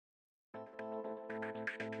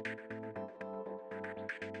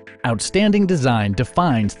Outstanding design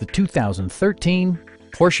defines the 2013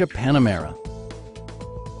 Porsche Panamera.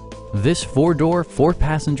 This four-door,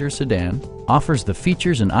 four-passenger sedan offers the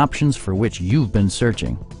features and options for which you've been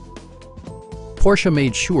searching. Porsche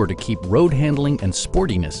made sure to keep road handling and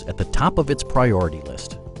sportiness at the top of its priority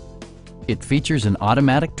list. It features an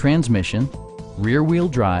automatic transmission, rear-wheel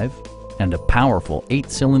drive, and a powerful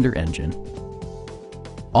 8-cylinder engine.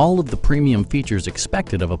 All of the premium features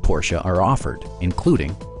expected of a Porsche are offered,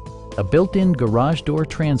 including a built-in garage door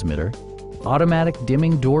transmitter, automatic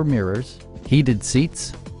dimming door mirrors, heated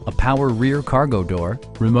seats, a power rear cargo door,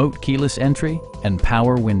 remote keyless entry, and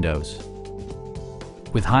power windows.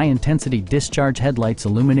 With high-intensity discharge headlights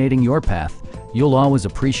illuminating your path, you'll always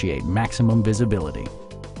appreciate maximum visibility.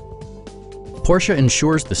 Porsche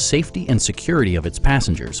ensures the safety and security of its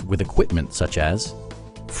passengers with equipment such as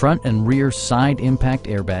front and rear side impact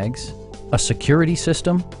airbags, a security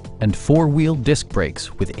system, and four-wheel disc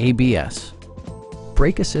brakes with ABS.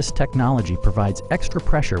 Brake Assist technology provides extra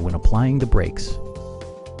pressure when applying the brakes.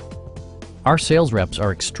 Our sales reps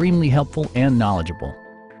are extremely helpful and knowledgeable.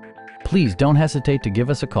 Please don't hesitate to give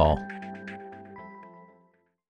us a call.